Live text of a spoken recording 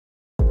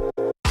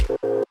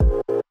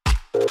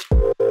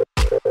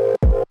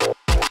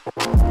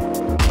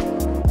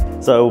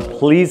So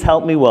please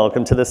help me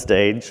welcome to the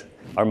stage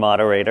our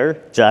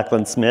moderator,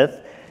 Jacqueline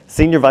Smith,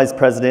 Senior Vice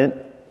President,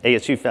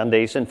 ASU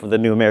Foundation for the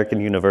New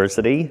American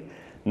University,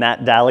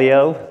 Matt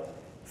Dalio,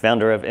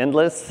 founder of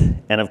Endless,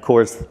 and of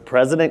course,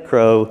 President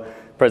Crow,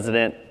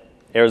 President,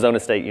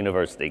 Arizona State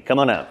University. Come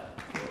on up.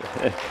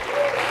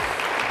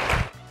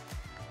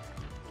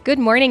 Good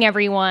morning,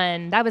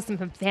 everyone. That was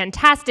some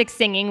fantastic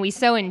singing. We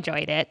so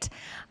enjoyed it.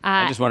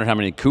 I just wondered how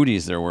many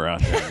cooties there were out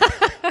there.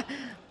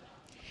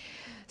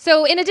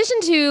 So in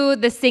addition to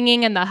the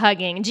singing and the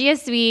hugging,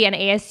 GSV and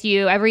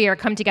ASU every year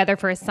come together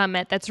for a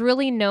summit that's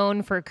really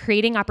known for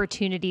creating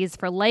opportunities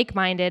for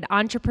like-minded,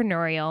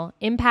 entrepreneurial,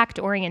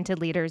 impact-oriented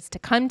leaders to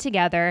come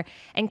together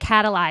and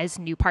catalyze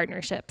new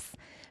partnerships.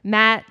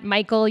 Matt,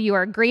 Michael, you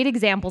are great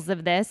examples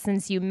of this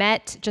since you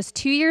met just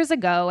 2 years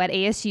ago at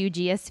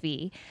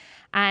ASU+GSV.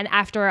 And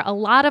after a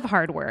lot of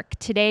hard work,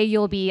 today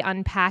you'll be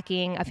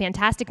unpacking a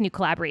fantastic new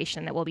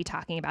collaboration that we'll be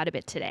talking about a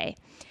bit today.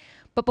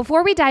 But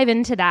before we dive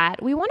into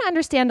that, we want to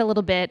understand a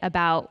little bit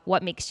about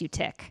what makes you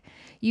tick.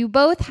 You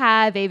both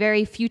have a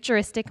very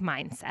futuristic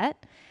mindset,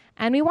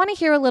 and we want to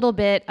hear a little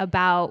bit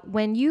about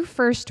when you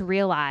first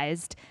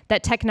realized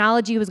that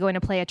technology was going to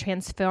play a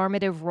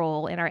transformative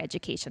role in our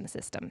education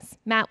systems.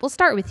 Matt, we'll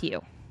start with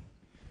you.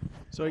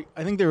 So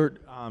I think there were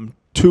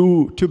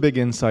two big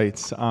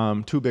insights,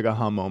 two big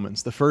aha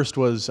moments. The first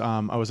was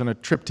I was on a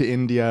trip to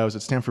India. I was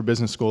at Stanford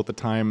Business School at the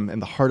time in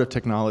the heart of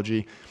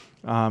technology.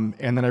 And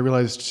then I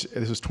realized,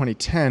 this was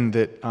 2010,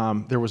 that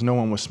there was no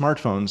one with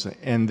smartphones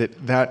and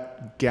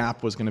that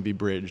gap was going to be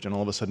bridged, and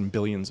all of a sudden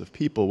billions of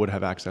people would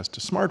have access to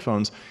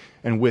smartphones,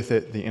 and with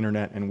it the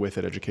internet, and with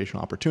it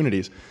educational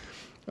opportunities.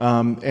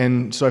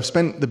 And so I've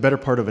spent the better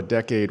part of a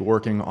decade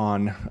working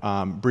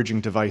on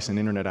bridging device and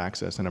internet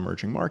access in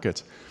emerging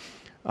markets,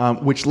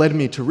 which led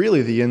me to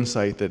really the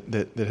insight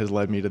that has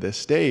led me to this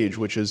stage,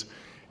 which is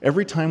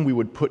every time we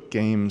would put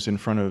games in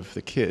front of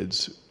the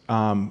kids,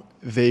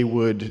 they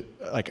would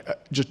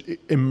just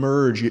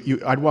emerge.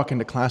 I'd walk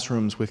into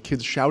classrooms with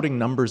kids shouting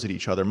numbers at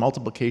each other,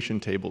 multiplication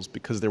tables,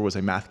 because there was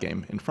a math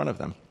game in front of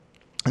them.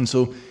 And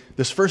so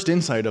this first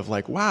insight of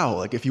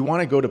wow, if you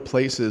want to go to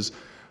places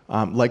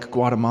like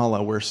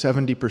Guatemala, where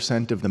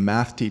 70% of the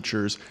math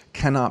teachers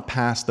cannot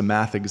pass the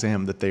math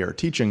exam that they are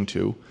teaching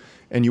to,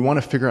 and you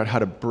want to figure out how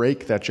to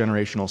break that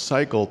generational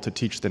cycle to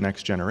teach the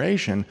next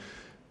generation,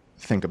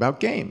 think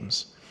about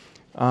games.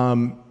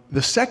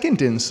 The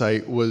second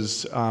insight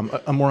was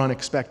a more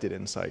unexpected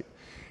insight.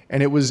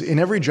 And it was in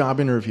every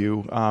job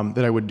interview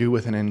that I would do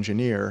with an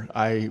engineer,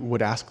 I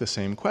would ask the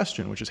same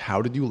question, which is,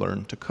 how did you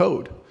learn to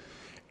code?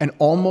 And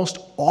almost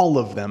all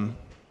of them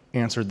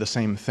answered the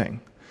same thing.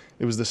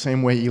 It was the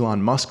same way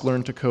Elon Musk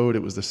learned to code.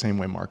 It was the same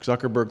way Mark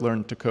Zuckerberg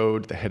learned to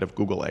code, the head of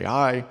Google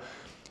AI.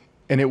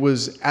 And it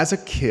was, as a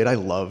kid, I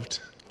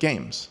loved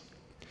games.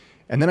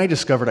 And then I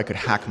discovered I could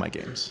hack my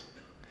games.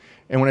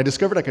 And when I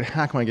discovered I could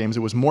hack my games,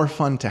 it was more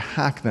fun to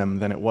hack them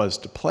than it was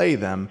to play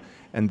them,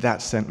 and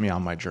that sent me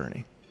on my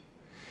journey.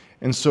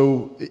 And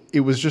so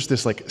it was just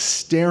this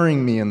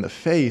staring me in the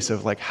face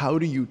of how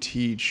do you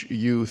teach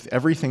youth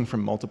everything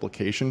from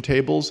multiplication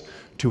tables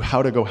to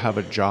how to go have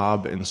a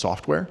job in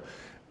software,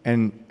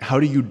 and how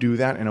do you do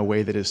that in a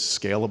way that is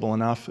scalable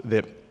enough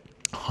that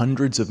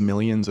hundreds of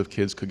millions of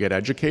kids could get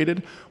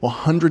educated? Well,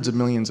 hundreds of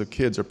millions of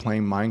kids are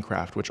playing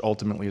Minecraft, which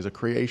ultimately is a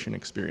creation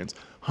experience.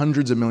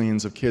 Hundreds of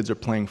millions of kids are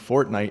playing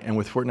Fortnite, and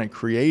with Fortnite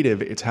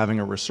Creative, it's having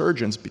a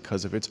resurgence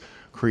because of its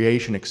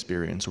creation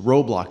experience.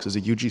 Roblox is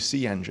a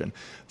UGC engine.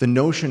 The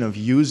notion of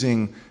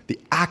using the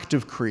act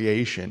of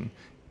creation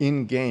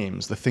in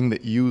games, the thing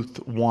that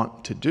youth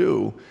want to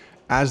do,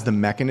 as the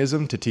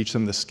mechanism to teach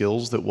them the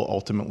skills that will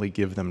ultimately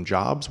give them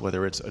jobs,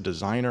 whether it's a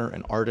designer,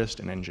 an artist,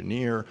 an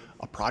engineer,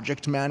 a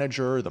project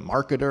manager, the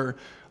marketer.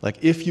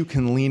 If you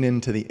can lean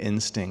into the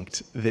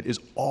instinct that is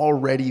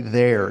already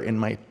there in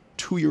my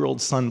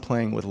 2-year-old son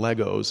playing with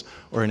Legos,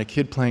 or in a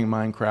kid playing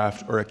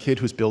Minecraft, or a kid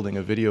who's building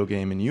a video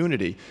game in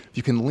Unity, if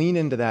you can lean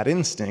into that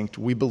instinct,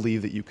 we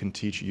believe that you can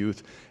teach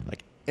youth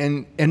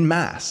en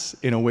masse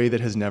in a way that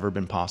has never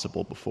been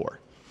possible before.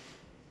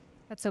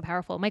 That's so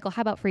powerful. Michael,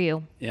 how about for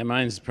you? Yeah,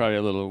 mine's probably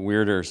a little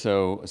weirder.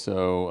 So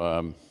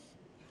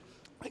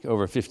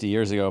over 50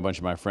 years ago, a bunch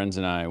of my friends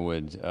and I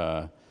would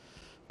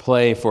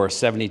play for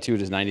 72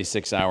 to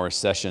 96-hour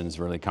sessions,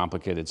 really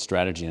complicated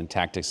strategy and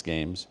tactics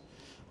games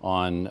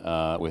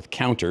with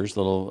counters,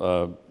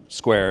 little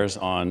squares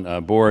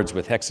on boards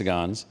with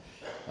hexagons,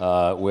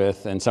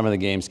 and some of the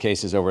games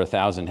cases over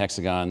 1,000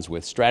 hexagons,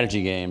 with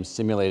strategy games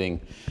simulating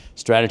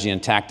strategy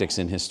and tactics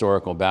in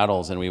historical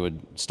battles. And we would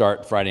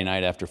start Friday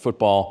night after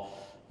football,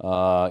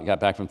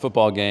 got back from the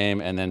football game,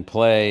 and then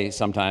play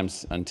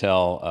sometimes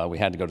until we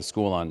had to go to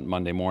school on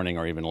Monday morning,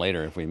 or even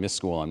later if we missed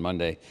school on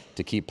Monday,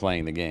 to keep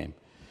playing the game.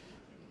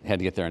 Had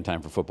to get there in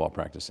time for football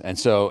practice. And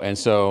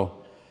so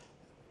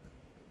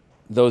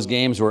those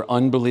games were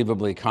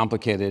unbelievably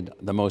complicated,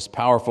 the most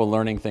powerful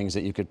learning things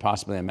that you could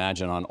possibly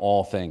imagine on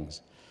all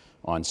things,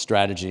 on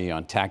strategy,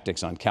 on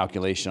tactics, on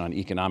calculation, on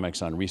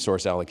economics, on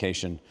resource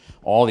allocation,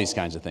 all these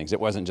kinds of things. It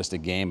wasn't just a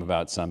game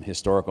about some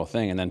historical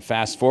thing. And then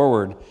fast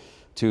forward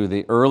to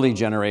the early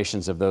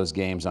generations of those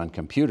games on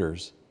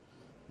computers.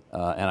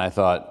 And I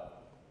thought,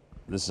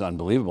 this is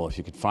unbelievable. If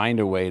you could find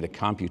a way to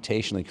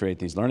computationally create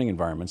these learning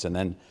environments. And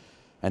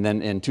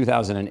then in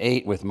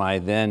 2008, with my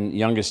then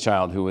youngest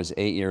child, who was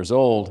 8 years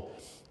old,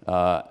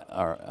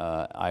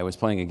 I was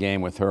playing a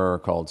game with her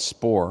called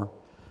Spore.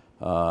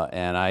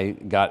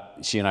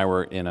 And she and I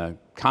were in a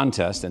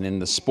contest, and in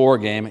the Spore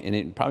game,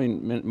 and probably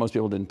most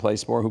people didn't play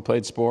Spore. Who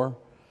played Spore?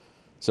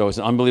 So it's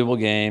an unbelievable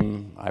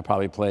game. I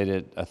probably played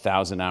it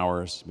 1,000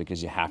 hours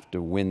because you have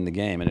to win the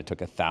game, and it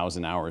took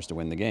 1,000 hours to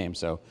win the game.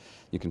 So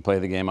you can play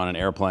the game on an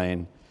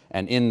airplane,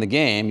 and in the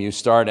game, you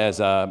start as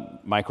a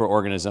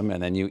microorganism,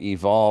 and then you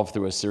evolve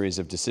through a series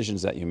of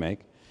decisions that you make.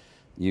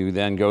 You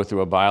then go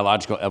through a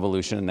biological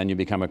evolution, and then you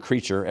become a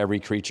creature. Every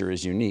creature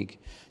is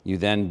unique. You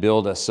then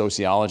build a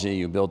sociology,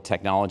 you build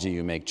technology,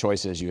 you make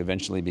choices, you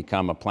eventually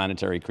become a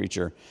planetary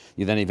creature.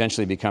 You then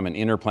eventually become an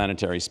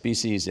interplanetary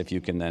species if you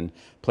can then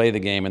play the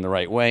game in the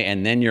right way,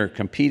 and then you're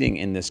competing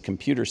in this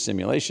computer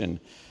simulation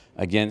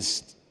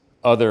against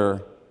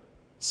other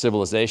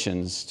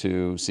civilizations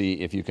to see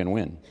if you can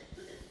win.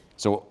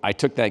 So I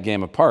took that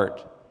game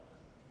apart.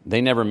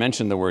 They never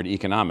mentioned the word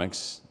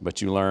economics,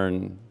 but you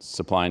learn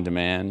supply and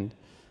demand.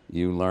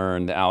 You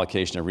learn the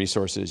allocation of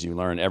resources. You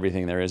learn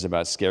everything there is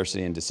about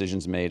scarcity and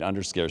decisions made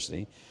under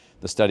scarcity.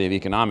 The study of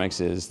economics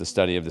is the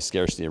study of the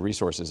scarcity of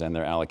resources and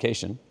their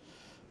allocation.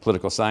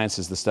 Political science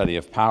is the study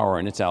of power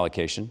and its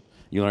allocation.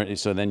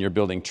 So then you're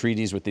building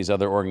treaties with these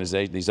other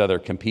organizations, these other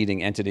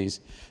competing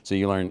entities. So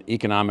you learn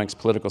economics,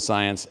 political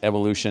science,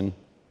 evolution,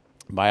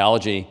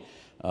 biology,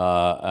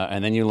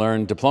 and then you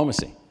learn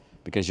diplomacy,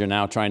 because you're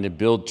now trying to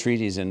build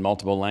treaties in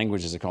multiple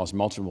languages across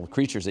multiple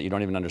creatures that you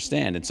don't even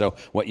understand. And so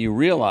what you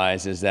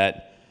realize is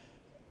that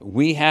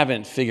we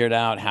haven't figured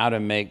out how to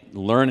make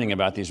learning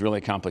about these really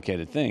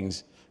complicated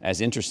things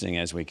as interesting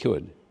as we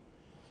could.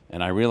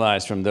 And I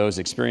realized from those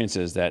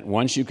experiences that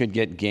once you could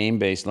get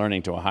game-based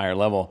learning to a higher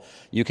level,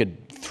 you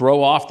could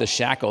throw off the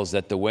shackles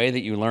that the way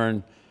that you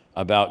learn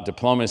about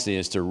diplomacy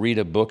is to read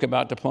a book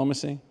about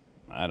diplomacy.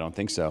 I don't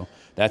think so.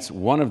 That's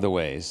one of the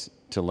ways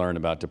to learn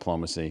about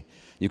diplomacy.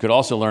 You could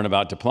also learn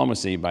about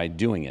diplomacy by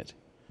doing it,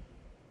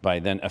 by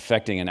then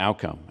affecting an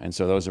outcome. And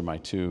so those are my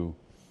two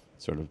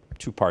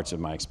parts of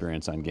my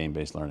experience on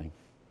game-based learning.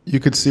 You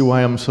could see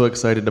why I'm so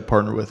excited to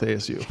partner with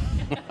ASU.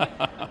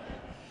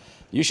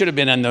 You should have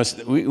been on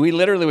those. We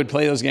literally would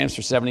play those games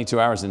for 72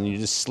 hours, and you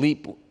just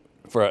sleep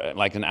for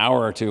like an hour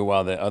or two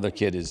while the other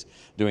kid is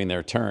doing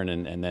their turn,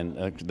 and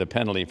then the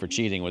penalty for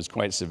cheating was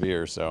quite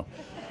severe. So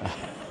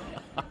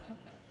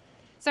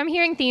I'm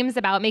hearing themes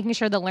about making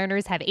sure the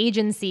learners have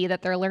agency,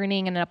 that they're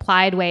learning in an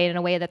applied way, in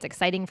a way that's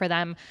exciting for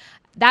them.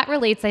 That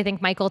relates, I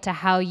think, Michael, to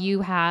how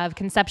you have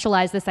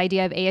conceptualized this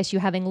idea of ASU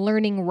having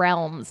learning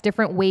realms,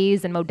 different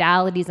ways and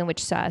modalities in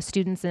which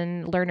students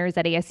and learners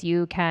at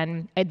ASU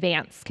can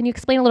advance. Can you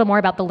explain a little more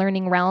about the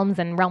learning realms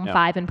and Realm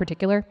 5 in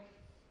particular?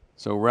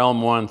 So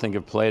Realm 1, think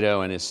of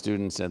Plato and his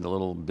students at the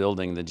little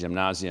building, the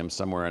gymnasium,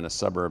 somewhere in a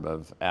suburb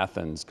of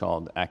Athens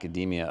called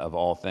Academia of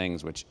All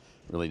Things, which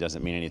really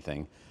doesn't mean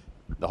anything.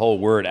 The whole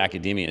word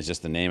academia is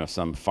just the name of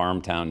some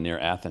farm town near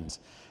Athens.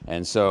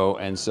 And so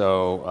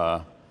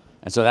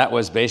that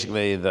was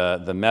basically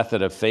the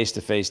method of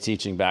face-to-face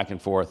teaching back and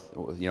forth,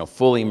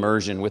 full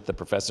immersion with the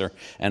professor,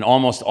 and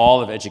almost all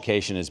of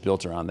education is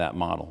built around that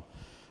model.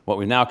 What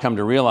we've now come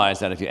to realize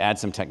that if you add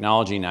some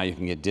technology, now you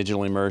can get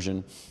digital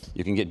immersion.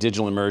 You can get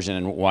digital immersion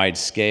in wide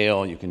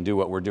scale. You can do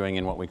what we're doing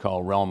in what we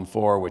call Realm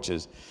 4, which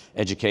is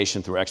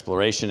education through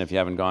exploration. If you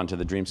haven't gone to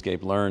the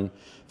Dreamscape Learn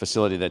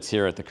facility that's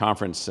here at the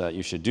conference,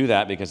 you should do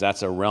that, because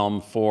that's a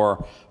Realm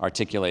 4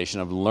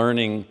 articulation of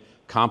learning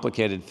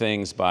complicated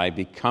things by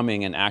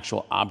becoming an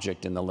actual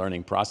object in the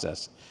learning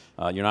process.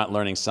 You're not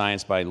learning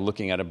science by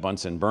looking at a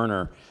Bunsen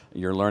burner.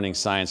 You're learning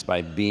science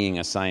by being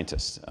a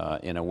scientist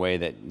in a way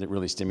that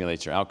really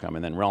stimulates your outcome.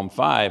 And then Realm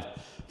 5,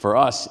 for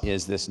us,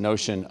 is this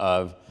notion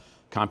of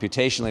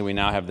computationally, we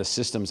now have the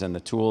systems and the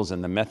tools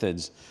and the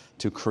methods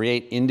to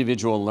create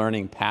individual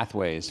learning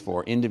pathways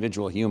for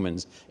individual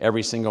humans,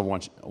 every single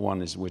one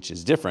which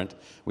is different.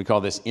 We call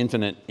this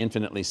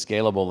infinitely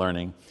scalable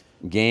learning.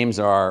 Games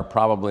are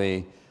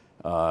probably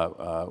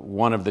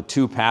one of the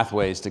two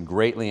pathways to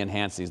greatly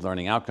enhance these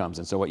learning outcomes.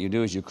 And so what you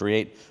do is you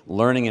create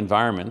learning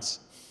environments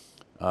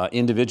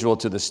individual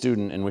to the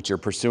student, in which you're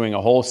pursuing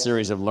a whole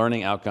series of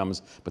learning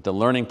outcomes, but the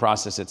learning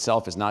process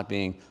itself is not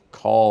being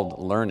called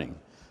learning.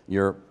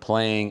 You're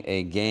playing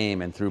a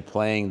game, and through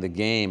playing the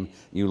game,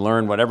 you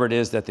learn whatever it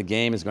is that the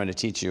game is going to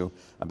teach you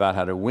about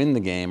how to win the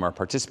game or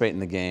participate in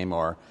the game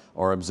or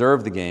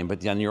observe the game.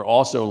 But then you're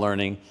also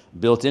learning,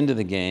 built into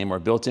the game or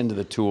built into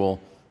the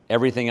tool,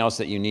 everything else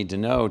that you need to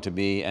know to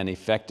be an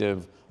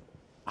effective,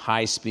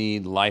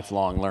 high-speed,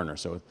 lifelong learner.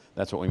 So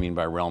that's what we mean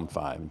by Realm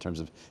 5 in terms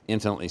of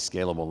infinitely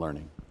scalable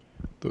learning.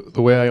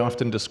 The way I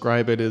often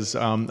describe it is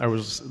I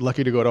was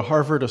lucky to go to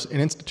Harvard, an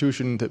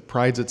institution that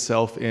prides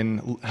itself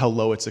in how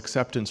low its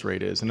acceptance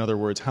rate is. In other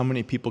words, how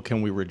many people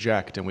can we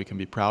reject, and we can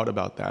be proud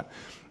about that.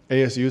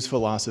 ASU's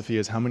philosophy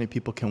is how many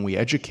people can we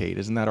educate?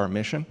 Isn't that our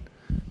mission?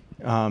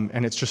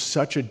 And it's just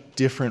such a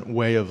different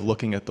way of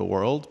looking at the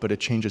world, but it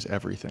changes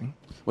everything.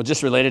 Well,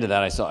 just related to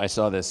that, I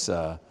saw this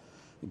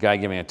guy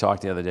giving a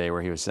talk the other day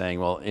where he was saying,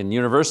 well, in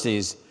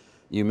universities,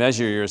 you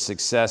measure your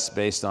success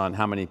based on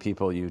how many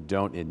people you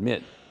don't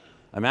admit.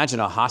 Imagine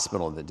a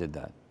hospital that did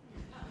that.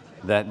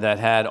 That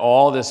had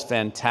all this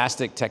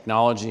fantastic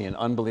technology and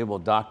unbelievable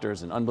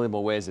doctors and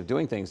unbelievable ways of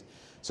doing things.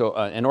 So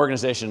an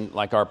organization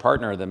like our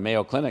partner, the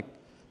Mayo Clinic,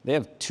 they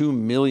have 2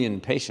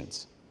 million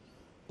patients.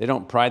 They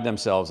don't pride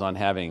themselves on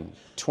having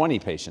 20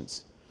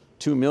 patients,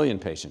 2 million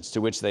patients,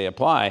 to which they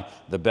apply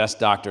the best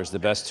doctors, the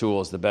best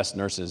tools, the best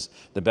nurses,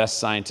 the best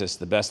scientists,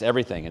 the best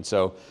everything. And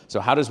so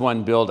how does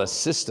one build a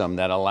system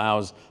that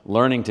allows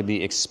learning to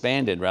be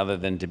expanded rather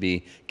than to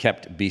be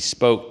kept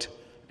bespoke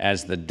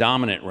as the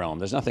dominant realm?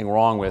 There's nothing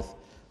wrong with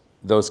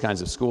those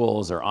kinds of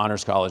schools or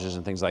honors colleges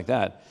and things like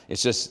that.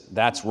 It's just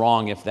that's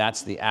wrong if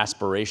that's the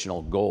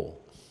aspirational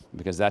goal,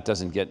 because that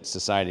doesn't get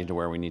society to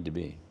where we need to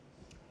be.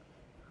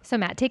 So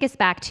Matt, take us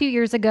back 2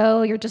 years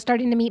ago. You're just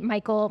starting to meet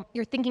Michael.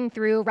 You're thinking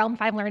through Realm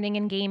 5 learning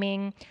and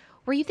gaming.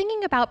 Were you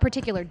thinking about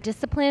particular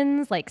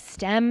disciplines like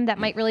STEM that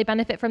might really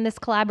benefit from this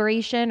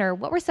collaboration? Or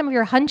what were some of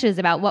your hunches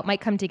about what might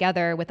come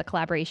together with a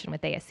collaboration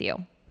with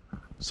ASU?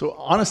 So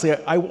honestly,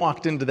 I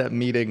walked into that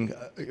meeting,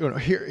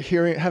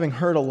 having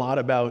heard a lot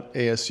about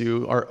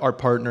ASU. Our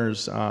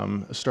partners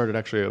started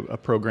actually a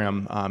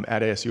program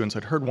at ASU, and so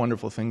I'd heard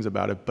wonderful things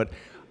about it, but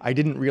I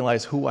didn't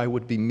realize who I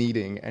would be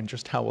meeting and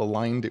just how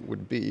aligned it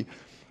would be.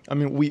 I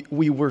mean,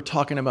 we were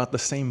talking about the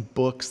same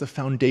books, the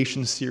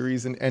Foundation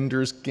series and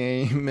Ender's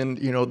Game and,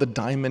 the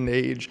Diamond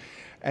Age.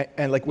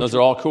 And like those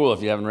are all cool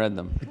if you haven't read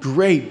them.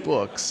 Great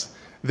books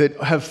that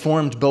have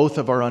formed both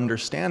of our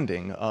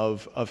understanding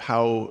of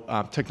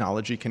how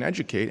technology can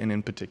educate, and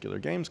in particular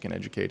games can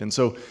educate. And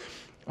so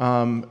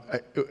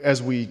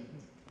as we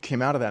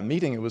came out of that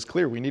meeting, it was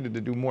clear we needed to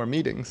do more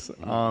meetings.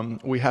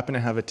 We happen to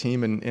have a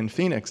team in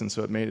Phoenix, and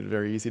so it made it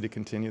very easy to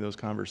continue those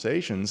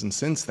conversations. And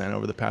since then,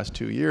 over the past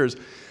 2 years,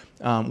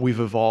 we've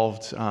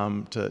evolved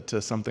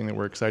to something that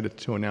we're excited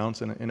to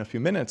announce in a few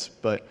minutes,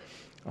 but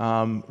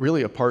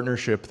really a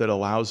partnership that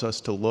allows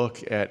us to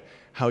look at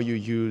how you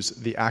use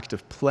the act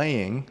of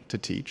playing to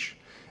teach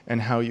and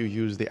how you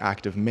use the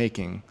act of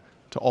making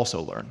to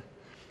also learn.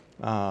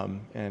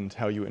 And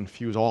how you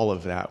infuse all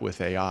of that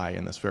with AI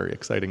in this very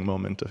exciting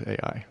moment of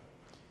AI.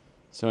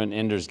 So in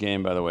Ender's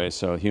Game, by the way,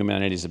 so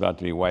humanity is about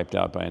to be wiped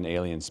out by an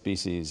alien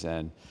species,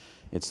 and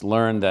it's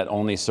learned that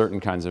only certain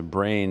kinds of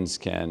brains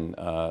can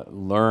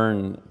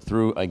learn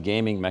through a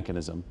gaming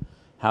mechanism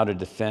how to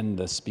defend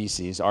the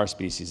species, our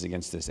species,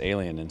 against this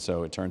alien. And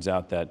so it turns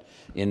out that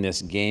in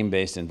this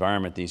game-based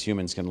environment, these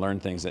humans can learn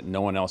things that no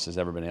one else has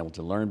ever been able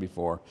to learn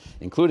before,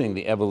 including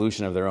the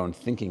evolution of their own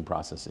thinking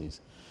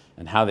processes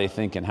and how they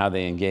think and how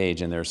they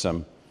engage. And there's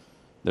some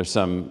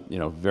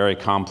very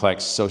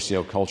complex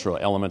socio-cultural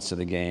elements to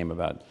the game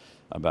about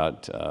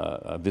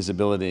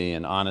visibility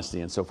and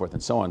honesty and so forth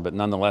and so on. But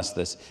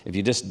nonetheless, if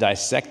you just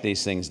dissect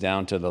these things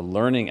down to the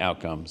learning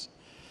outcomes,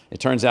 it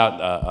turns out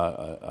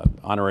an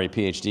honorary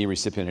PhD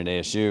recipient at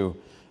ASU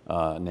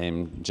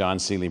named John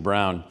Seeley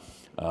Brown,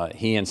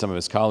 he and some of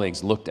his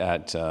colleagues looked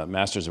at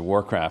Masters of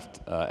Warcraft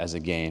as a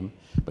game,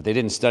 but they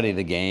didn't study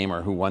the game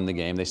or who won the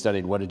game. They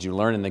studied what did you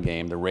learn in the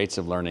game, the rates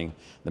of learning,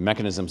 the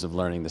mechanisms of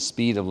learning, the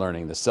speed of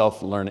learning, the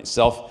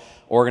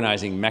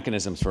self-organizing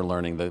mechanisms for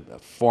learning, the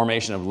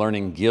formation of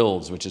learning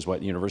guilds, which is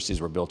what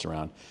universities were built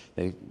around.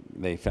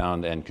 They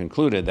found and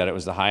concluded that it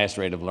was the highest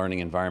rate of learning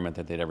environment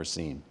that they'd ever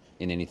seen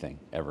in anything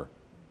ever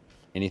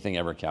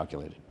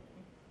calculated.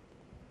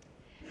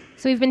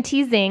 So we've been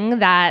teasing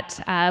that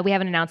we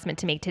have an announcement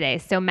to make today.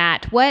 So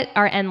Matt, what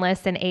are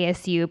Endless and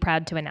ASU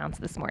proud to announce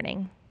this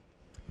morning?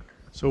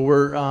 So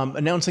we're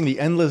announcing the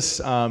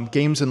Endless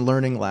Games and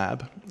Learning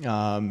Lab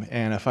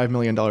and a $5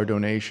 million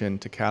donation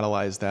to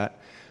catalyze that.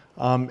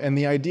 And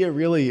the idea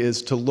really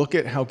is to look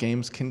at how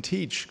games can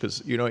teach,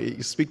 because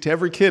you speak to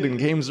every kid and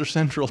games are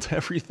central to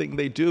everything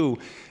they do.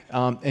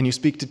 And you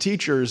speak to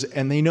teachers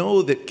and they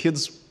know that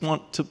kids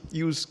want to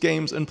use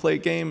games and play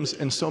games,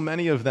 and so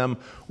many of them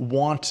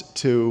want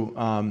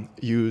to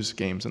use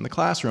games in the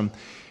classroom.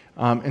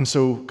 And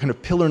so kind of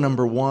pillar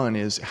number one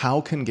is how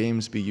can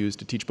games be used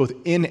to teach both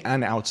in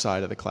and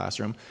outside of the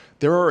classroom.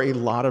 There are a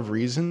lot of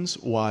reasons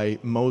why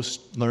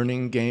most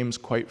learning games,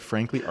 quite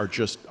frankly,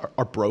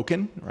 are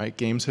broken, right?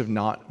 Games have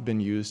not been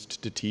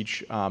used to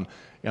teach. Back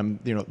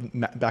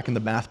in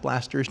the Math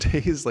Blasters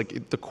days,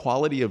 like the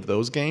quality of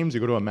those games,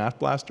 you go to a Math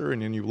Blaster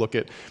and then you look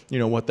at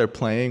what they're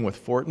playing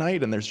with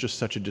Fortnite, and there's just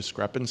such a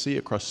discrepancy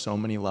across so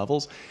many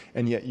levels.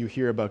 And yet you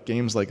hear about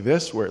games like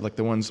this, where like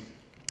the ones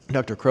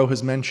Dr. Crow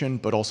has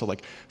mentioned, but also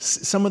like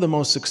some of the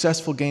most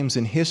successful games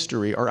in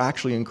history are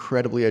actually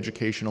incredibly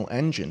educational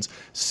engines.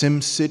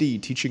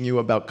 SimCity, teaching you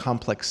about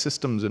complex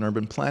systems and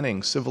urban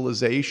planning.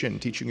 Civilization,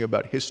 teaching you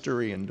about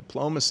history and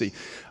diplomacy.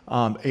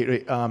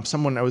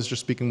 Someone, I was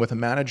just speaking with a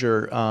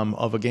manager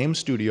of a game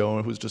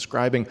studio who was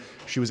describing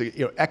she was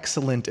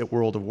excellent at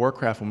World of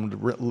Warcraft and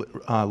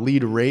would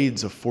lead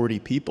raids of 40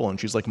 people. And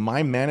she's like,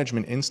 my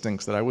management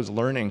instincts that I was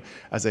learning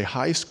as a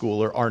high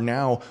schooler are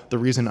now the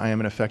reason I am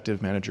an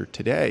effective manager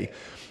today.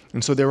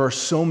 And so there are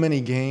so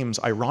many games,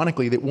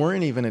 ironically, that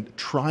weren't even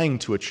trying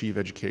to achieve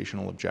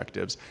educational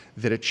objectives,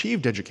 that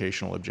achieved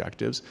educational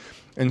objectives.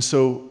 And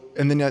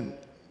then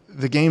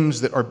the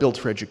games that are built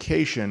for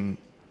education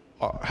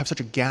have such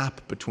a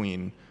gap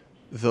between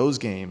those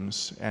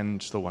games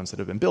and the ones that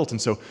have been built.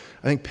 And so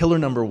I think pillar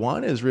number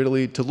one is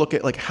really to look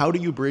at, like, how do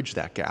you bridge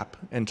that gap,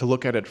 and to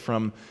look at it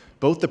from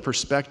both the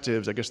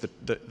perspectives, I guess the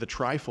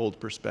trifold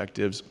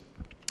perspectives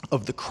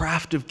of the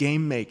craft of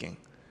game making.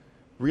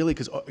 Really,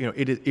 because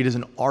it is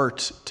an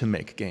art to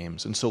make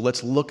games. And so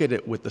let's look at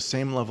it with the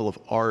same level of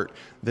art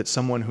that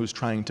someone who's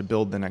trying to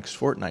build the next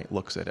Fortnite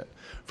looks at it.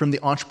 From the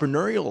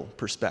entrepreneurial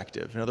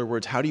perspective, in other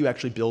words, how do you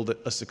actually build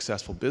a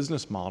successful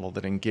business model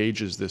that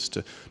engages this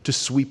to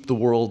sweep the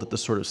world at the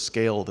sort of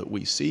scale that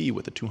we see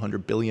with a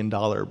 $200 billion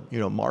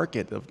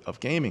market of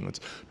gaming?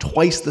 It's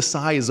twice the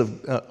size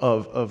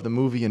of the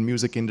movie and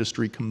music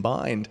industry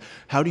combined.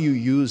 How do you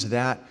use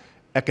that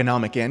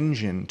economic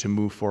engine to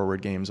move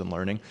forward games and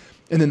learning?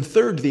 And then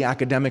third, the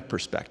academic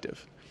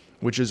perspective,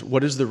 which is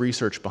what is the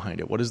research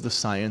behind it? What is the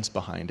science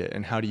behind it?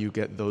 And how do you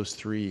get those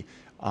three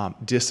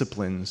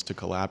disciplines to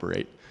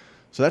collaborate?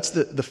 So that's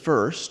the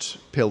first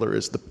pillar,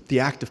 is the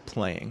act of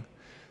playing.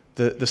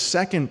 The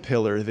second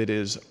pillar that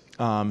is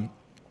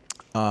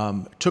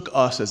took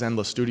us as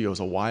Endless Studios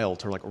a while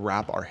to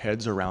wrap our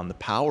heads around the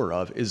power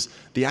of, is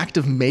the act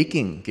of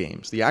making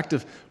games. The act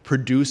of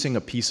producing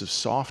a piece of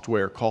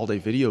software called a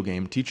video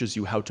game teaches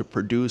you how to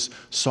produce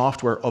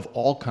software of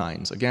all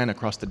kinds, again,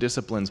 across the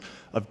disciplines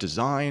of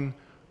design,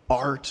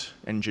 art,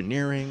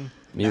 engineering,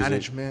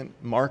 management,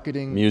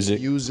 marketing,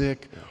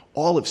 music,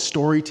 all of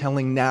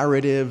storytelling,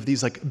 narrative,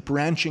 these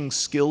branching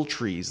skill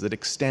trees that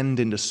extend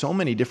into so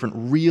many different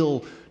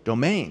real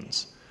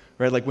domains.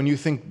 Right? Like when you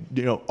think,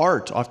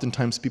 art,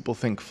 oftentimes people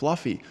think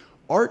fluffy.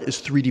 Art is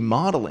 3D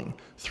modeling.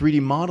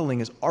 3D modeling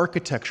is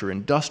architecture,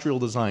 industrial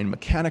design,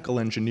 mechanical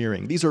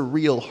engineering. These are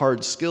real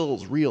hard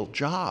skills, real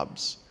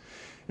jobs.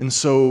 And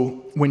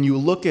so when you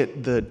look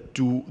at the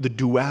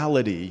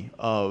duality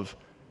of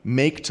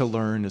make to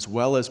learn as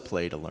well as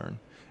play to learn,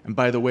 and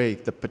by the way,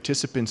 the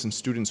participants and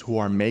students who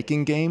are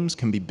making games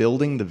can be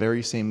building the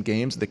very same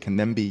games that can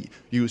then be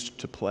used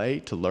to play,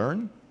 to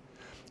learn.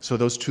 So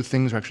those two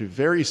things are actually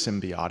very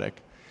symbiotic.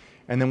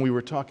 And then we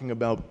were talking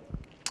about,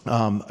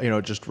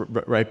 just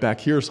right back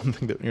here,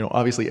 something that,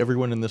 obviously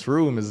everyone in this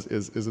room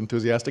is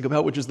enthusiastic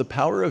about, which is the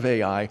power of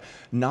AI,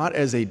 not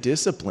as a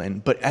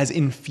discipline, but as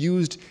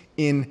infused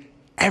in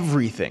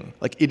everything.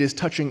 Like it is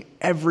touching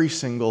every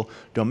single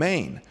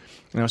domain.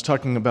 And I was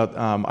talking about,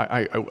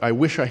 I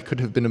wish I could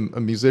have been a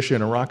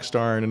musician, a rock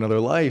star in another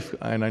life,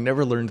 and I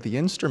never learned the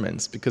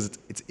instruments because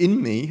it's in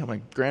me.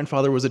 My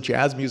grandfather was a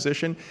jazz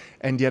musician,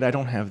 and yet I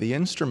don't have the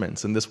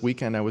instruments. And this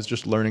weekend I was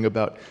just learning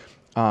about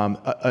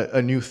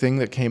a new thing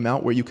that came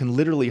out where you can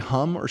literally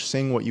hum or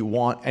sing what you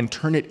want and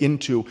turn it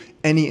into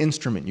any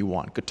instrument you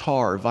want,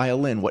 guitar,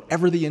 violin,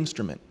 whatever the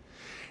instrument.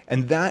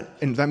 And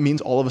that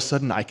means all of a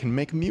sudden I can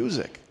make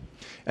music.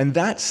 And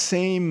that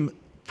same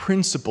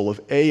principle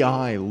of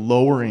AI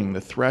lowering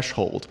the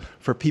threshold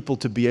for people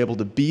to be able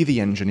to be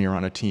the engineer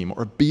on a team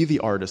or be the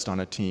artist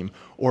on a team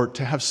or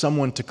to have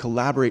someone to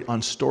collaborate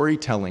on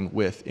storytelling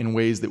with in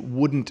ways that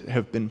wouldn't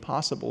have been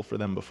possible for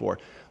them before.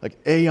 Like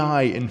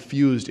AI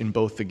infused in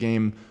both the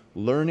game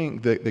learning,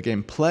 the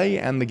game play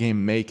and the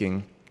game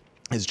making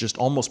is just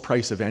almost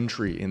price of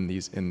entry in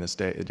this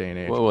day and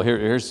age. Well,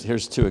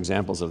 here's two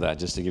examples of that,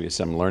 just to give you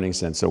some learning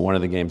sense. So one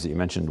of the games that you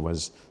mentioned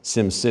was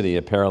SimCity.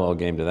 A parallel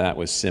game to that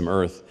was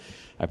SimEarth.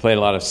 I played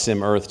a lot of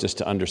SimEarth just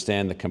to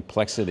understand the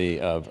complexity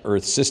of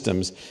Earth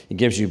systems. It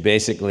gives you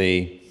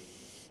basically,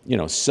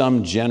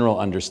 some general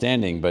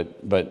understanding,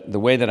 but the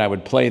way that I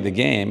would play the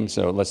game,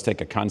 so let's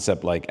take a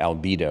concept like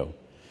albedo.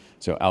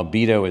 So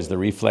albedo is the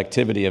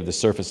reflectivity of the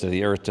surface of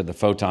the Earth to the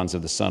photons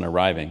of the sun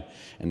arriving.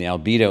 And the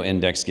albedo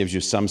index gives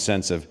you some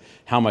sense of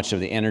how much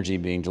of the energy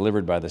being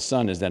delivered by the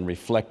sun is then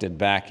reflected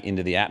back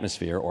into the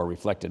atmosphere or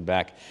reflected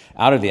back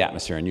out of the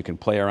atmosphere. And you can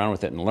play around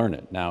with it and learn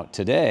it. Now,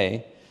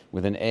 today,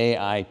 with an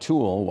AI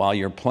tool, while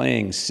you're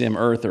playing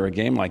SimEarth or a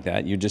game like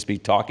that, you'd just be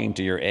talking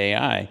to your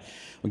AI.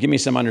 Well, give me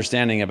some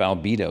understanding of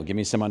albedo. Give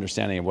me some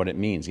understanding of what it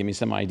means. Give me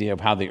some idea of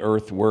how the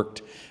Earth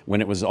worked when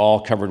it was all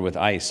covered with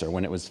ice, or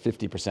when it was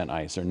 50%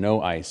 ice, or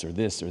no ice, or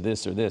this, or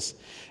this, or this.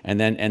 And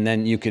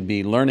then you could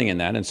be learning in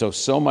that. And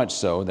so much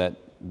so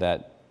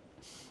that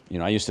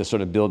I used to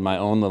sort of build my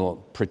own little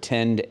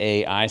pretend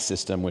AI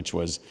system, which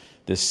was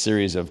this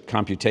series of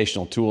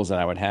computational tools that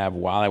I would have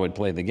while I would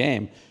play the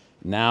game.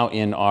 Now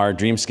in our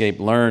Dreamscape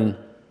Learn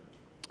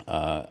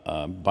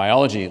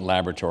biology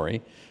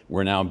laboratory,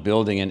 we're now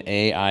building an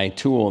AI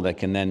tool that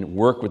can then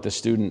work with the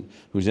student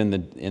who's in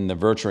the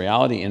virtual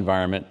reality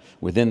environment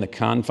within the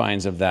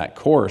confines of that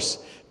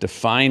course to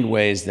find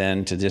ways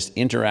then to just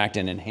interact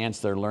and enhance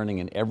their learning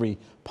in every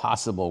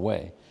possible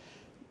way.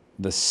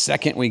 The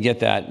second we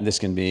get that, this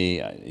can be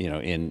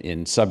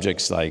in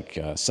subjects like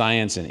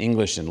science and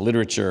English and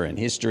literature and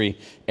history,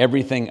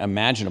 everything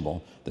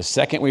imaginable. The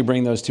second we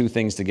bring those two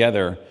things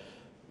together,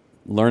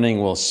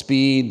 learning will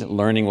speed,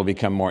 learning will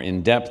become more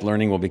in-depth,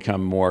 learning will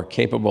become more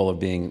capable of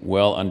being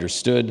well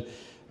understood.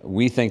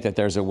 We think that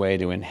there's a way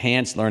to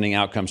enhance learning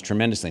outcomes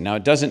tremendously. Now,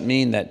 it doesn't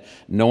mean that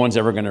no one's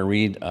ever going to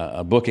read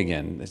a book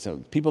again. So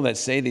people that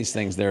say these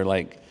things, they're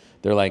like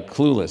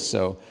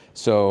clueless.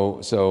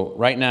 So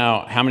right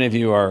now, how many of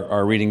you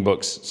are reading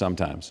books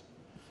sometimes?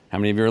 How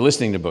many of you are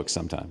listening to books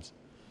sometimes?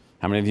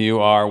 How many of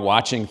you are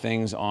watching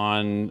things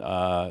on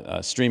a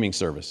streaming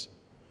service?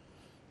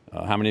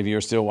 How many of you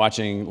are still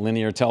watching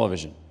linear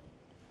television?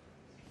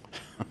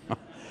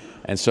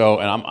 And so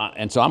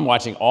I'm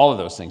watching all of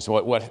those things.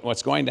 So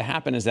what's going to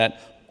happen is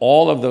that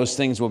all of those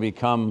things will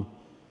become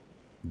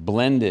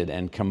blended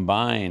and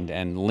combined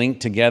and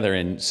linked together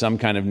in some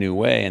kind of new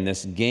way. And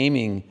this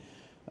gaming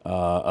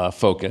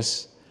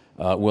focus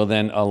will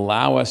then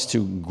allow us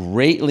to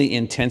greatly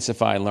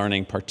intensify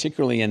learning,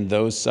 particularly in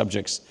those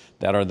subjects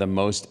that are the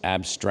most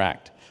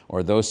abstract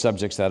or those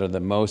subjects that are the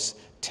most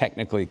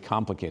technically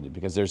complicated,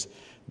 because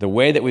the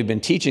way that we've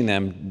been teaching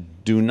them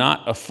do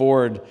not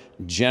afford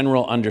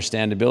general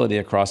understandability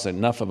across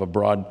enough of a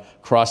broad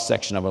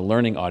cross-section of a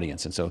learning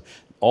audience. And so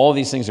all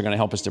these things are going to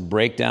help us to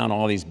break down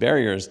all these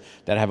barriers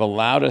that have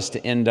allowed us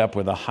to end up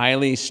with a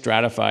highly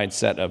stratified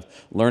set of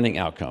learning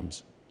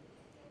outcomes.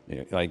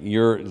 Like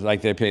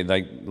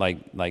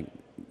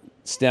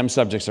STEM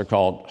subjects are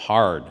called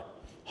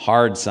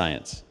hard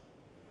science.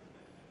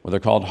 Well, they're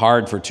called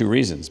hard for two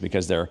reasons: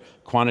 because they're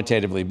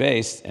quantitatively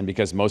based and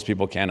because most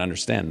people can't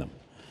understand them.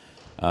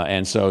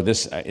 And so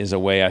this is a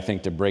way, I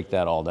think, to break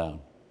that all down.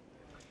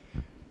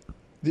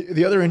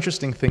 The other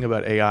interesting thing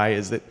about AI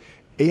is that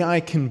AI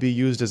can be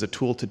used as a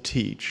tool to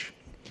teach,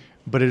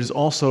 but it is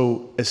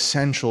also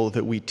essential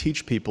that we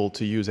teach people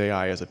to use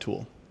AI as a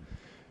tool.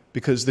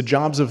 Because the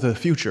jobs of the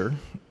future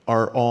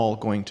are all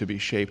going to be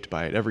shaped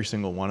by it, every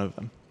single one of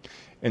them.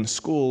 And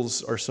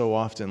schools are so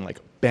often like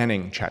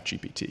banning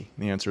ChatGPT.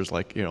 The answer is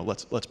like,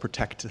 let's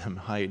protect them,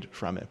 hide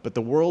from it. But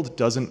the world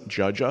doesn't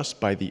judge us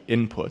by the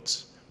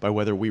inputs, by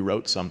whether we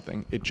wrote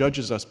something. It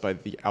judges us by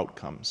the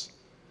outcomes.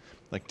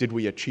 Like, did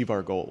we achieve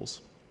our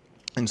goals?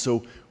 And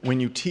so when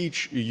you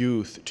teach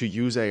youth to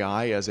use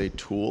AI as a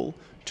tool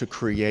to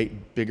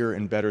create bigger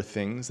and better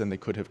things than they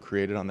could have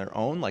created on their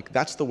own, like,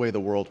 that's the way the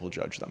world will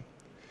judge them.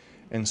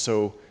 And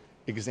so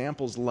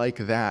examples like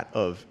that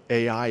of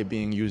AI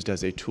being used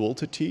as a tool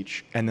to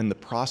teach, and then the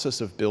process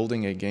of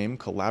building a game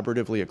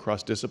collaboratively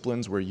across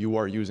disciplines where you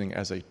are using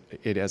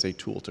it as a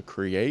tool to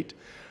create,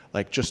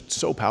 like, just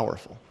so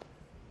powerful.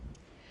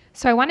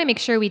 So I want to make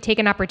sure we take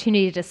an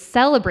opportunity to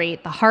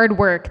celebrate the hard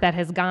work that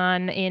has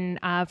gone in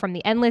from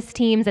the Endless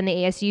teams and the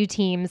ASU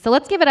teams. So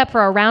let's give it up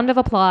for a round of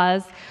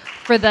applause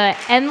for the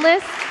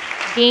Endless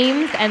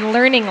Games and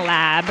Learning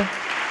Lab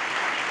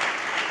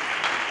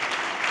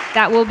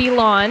that will be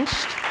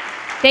launched.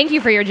 Thank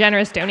you for your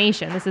generous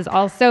donation. This is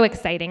all so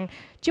exciting.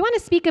 Do you want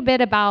to speak a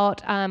bit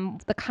about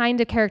the kind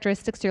of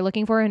characteristics you're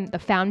looking for in the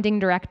founding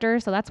director?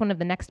 So that's one of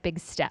the next big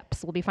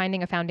steps. We'll be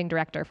finding a founding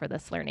director for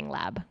this learning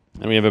lab.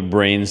 And we have a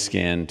brain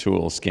scan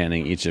tool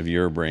scanning each of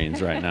your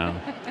brains right now.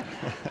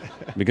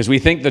 Because we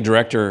think the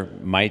director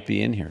might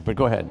be in here. But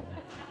go ahead.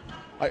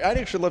 I'd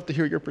actually love to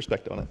hear your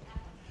perspective on it.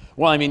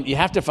 Well, I mean, you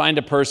have to find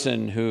a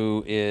person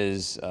who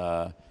is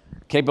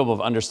capable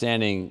of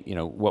understanding,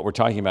 what we're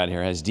talking about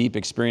here, has deep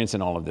experience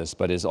in all of this,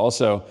 but is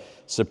also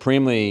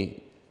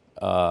supremely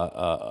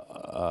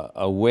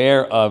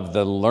aware of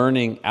the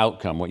learning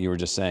outcome, what you were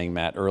just saying,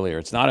 Matt, earlier.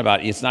 It's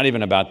not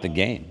even about the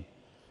game.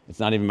 It's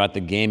not even about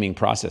the gaming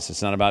process.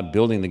 It's not about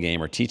building the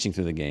game or teaching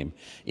through the game.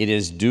 It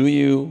is, do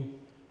you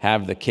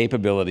have the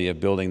capability of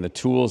building the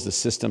tools, the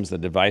systems, the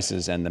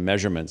devices, and the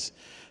measurements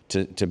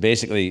to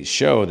basically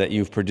show that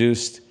you've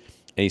produced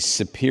a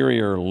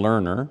superior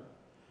learner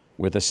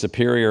with a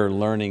superior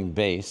learning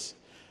base,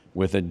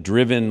 with a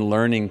driven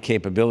learning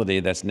capability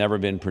that's never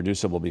been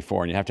producible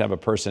before. And you have to have a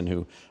person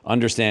who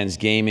understands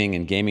gaming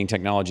and gaming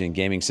technology and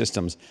gaming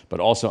systems, but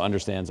also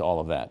understands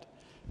all of that.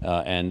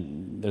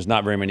 And there's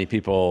not very many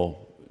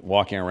people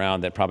walking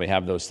around that probably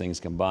have those things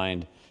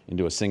combined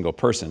into a single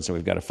person, so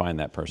we've got to find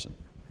that person.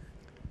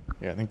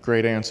 Yeah, I think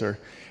great answer.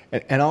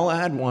 And I'll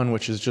add one,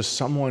 which is just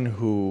someone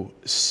who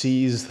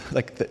sees,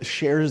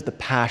 shares the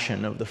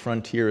passion of the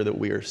frontier that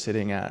we are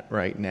sitting at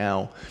right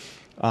now.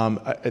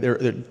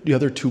 The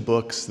other two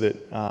books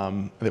that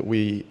that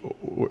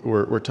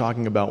we're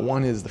talking about,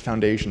 one is the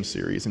Foundation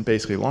series, and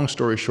basically, long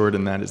story short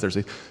in that is there's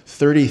a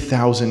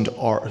 30,000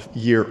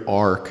 year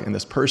arc, and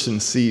this person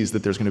sees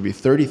that there's going to be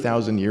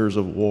 30,000 years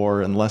of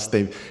war unless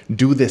they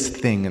do this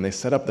thing, and they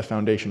set up the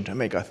foundation to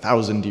make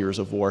 1,000 years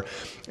of war.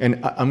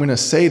 And I'm going to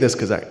say this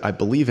because I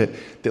believe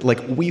it, that like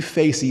we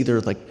face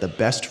either like the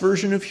best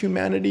version of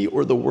humanity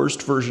or the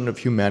worst version of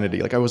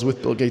humanity. Like I was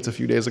with Bill Gates a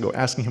few days ago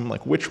asking him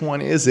like, which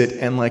one is it?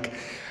 And like,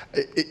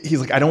 he's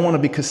like, I don't want to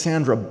be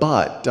Cassandra,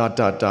 but ...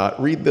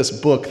 read this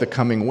book, The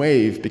Coming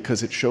Wave,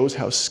 because it shows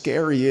how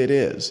scary it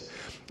is.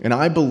 And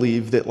I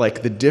believe that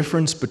like the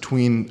difference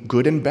between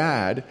good and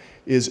bad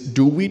is,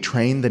 do we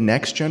train the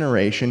next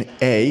generation,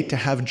 A, to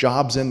have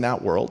jobs in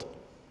that world,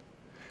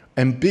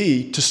 and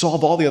B, to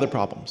solve all the other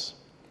problems?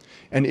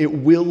 And it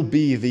will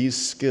be these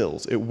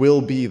skills. It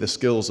will be the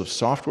skills of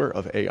software,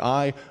 of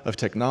AI, of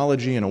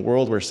technology, in a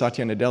world where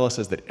Satya Nadella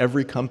says that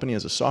every company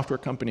is a software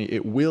company.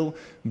 It will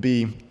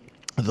be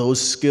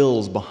those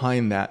skills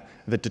behind that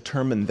that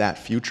determine that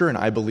future, and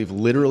I believe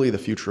literally the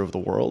future of the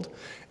world.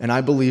 And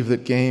I believe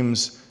that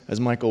games,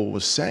 as Michael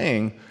was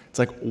saying, it's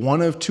like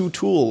one of two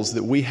tools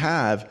that we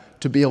have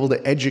to be able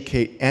to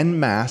educate en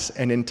masse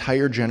an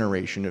entire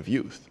generation of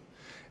youth.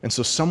 And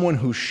so someone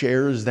who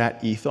shares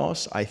that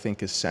ethos, I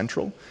think, is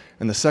central.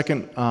 And the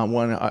second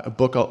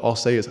book I'll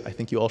say is, I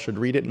think you all should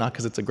read it, not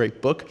because it's a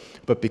great book,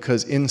 but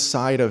because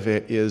inside of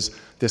it is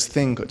this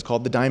thing, it's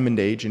called The Diamond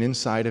Age, and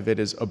inside of it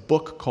is a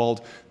book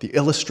called The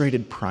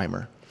Illustrated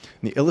Primer.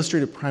 And the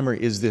Illustrated Primer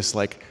is this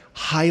like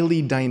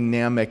highly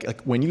dynamic,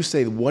 like when you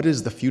say what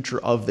is the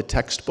future of the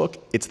textbook,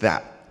 it's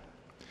that.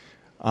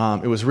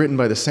 It was written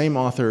by the same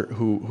author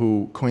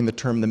who coined the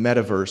term the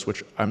metaverse,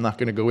 which I'm not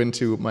going to go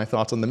into my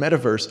thoughts on the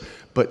metaverse,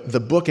 but the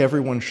book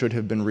everyone should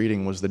have been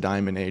reading was The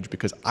Diamond Age,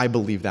 because I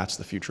believe that's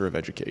the future of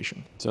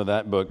education. So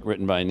that book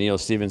written by Neil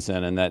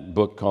Stephenson and that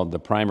book called The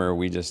Primer,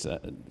 we just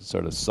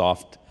sort of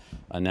soft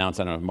announced,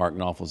 I don't know if Mark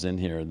Knopfler's in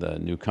here, the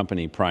new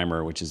company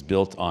Primer, which is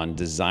built on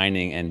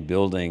designing and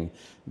building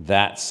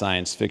that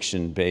science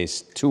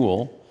fiction-based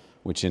tool,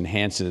 which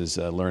enhances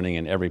learning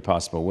in every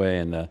possible way.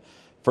 And the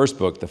first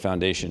book, The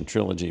Foundation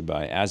Trilogy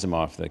by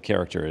Asimov, the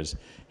character is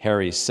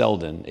Harry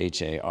Seldon,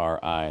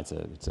 H-A-R-I.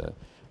 It's a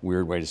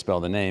weird way to spell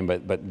the name,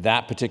 but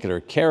that particular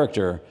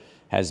character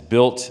has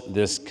built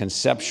this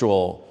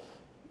conceptual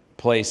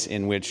place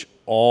in which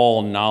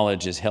all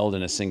knowledge is held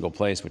in a single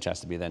place, which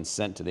has to be then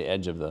sent to the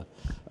edge of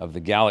the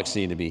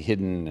galaxy to be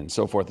hidden and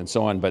so forth and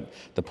so on. But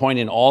the point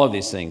in all of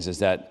these things is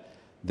that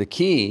the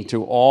key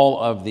to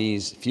all of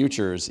these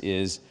futures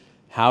is,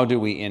 how do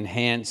we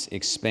enhance,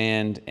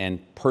 expand, and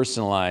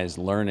personalize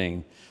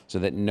learning so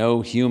that no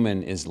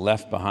human is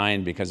left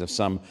behind because of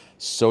some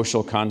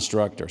social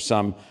construct or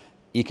some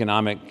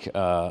economic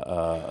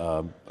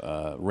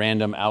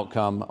random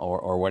outcome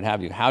or what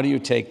have you? How do you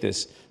take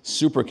this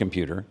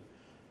supercomputer,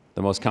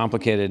 the most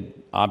complicated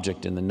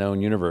object in the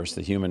known universe,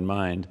 the human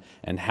mind,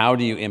 and how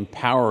do you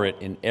empower it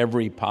in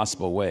every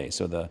possible way?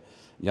 So the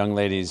young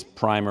lady's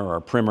primer or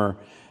primer,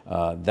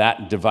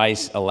 that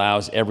device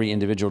allows every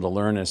individual to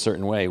learn in a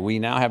certain way. We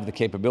now have the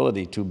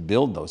capability to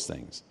build those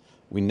things.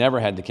 We never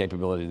had the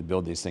capability to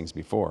build these things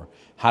before.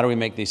 How do we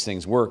make these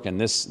things work?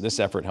 And this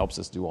effort helps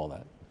us do all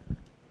that.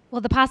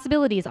 Well, the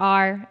possibilities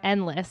are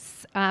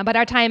endless, but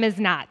our time is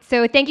not.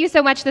 So thank you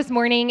so much this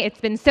morning.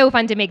 It's been so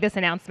fun to make this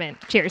announcement.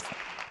 Cheers.